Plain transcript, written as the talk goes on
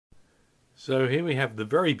So here we have the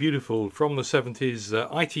very beautiful, from the 70s,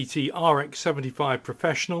 ITT RX 75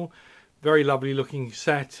 Professional. Very lovely looking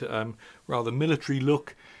set, rather military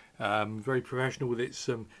look, very professional with its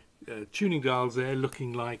tuning dials there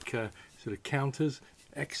looking like sort of counters.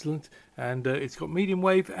 Excellent. And it's got medium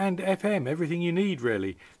wave and FM, everything you need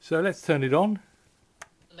really. So let's turn it on.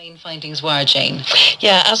 The main findings were, Jane?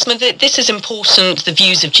 Yeah, Asma, this is important, the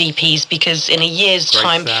views of GPs, because in a year's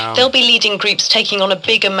time they'll be leading groups taking on a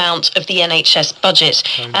big amount of the NHS budget,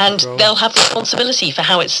 and they'll have responsibility for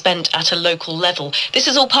how it's spent at a local level. This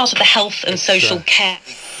is all part of the health and social care.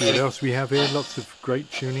 What else we have here? Lots of great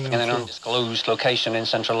tuning. In an undisclosed location in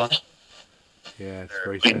central London. Yeah, it's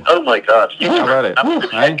very simple. Oh my God! How about it?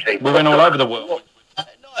 Hey? We went all over the world.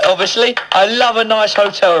 Obviously, I love a nice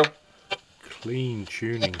hotel. Clean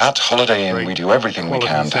tuning. At Holiday Inn, we do everything we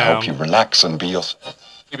can to help you relax and be yourself.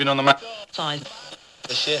 We've been on the map.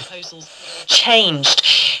 This year. Proposals changed.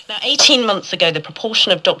 Now, 18 months ago, the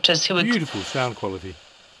proportion of doctors who were... Beautiful sound quality.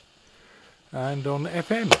 And on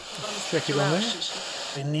FM. Check it on there.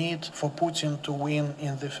 The need for Putin to win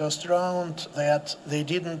in the first round, that they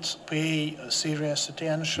didn't pay serious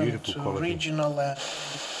attention to regional...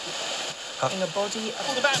 in a body...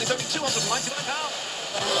 All the band is only £299.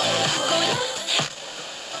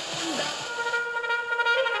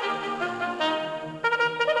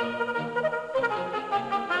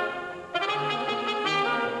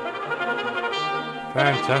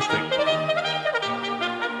 Fantastic.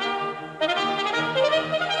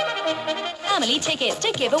 Family tickets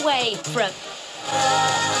to give away from...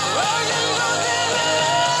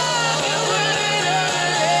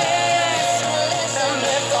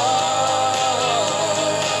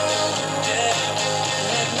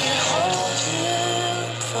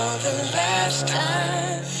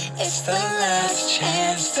 It's the last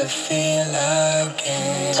chance to feel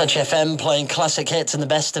again. Touch FM playing classic hits and the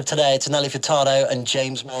best of today to Nelly Furtado and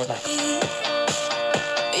James Moore.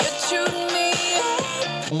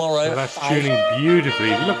 Tomorrow. Well, that's tuning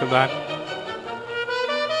beautifully. Look at that.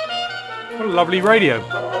 What a lovely radio.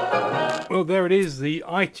 Well, there it is, the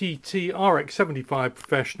ITT RX 75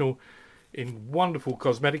 Professional in wonderful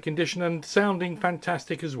cosmetic condition and sounding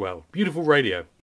fantastic as well. Beautiful radio.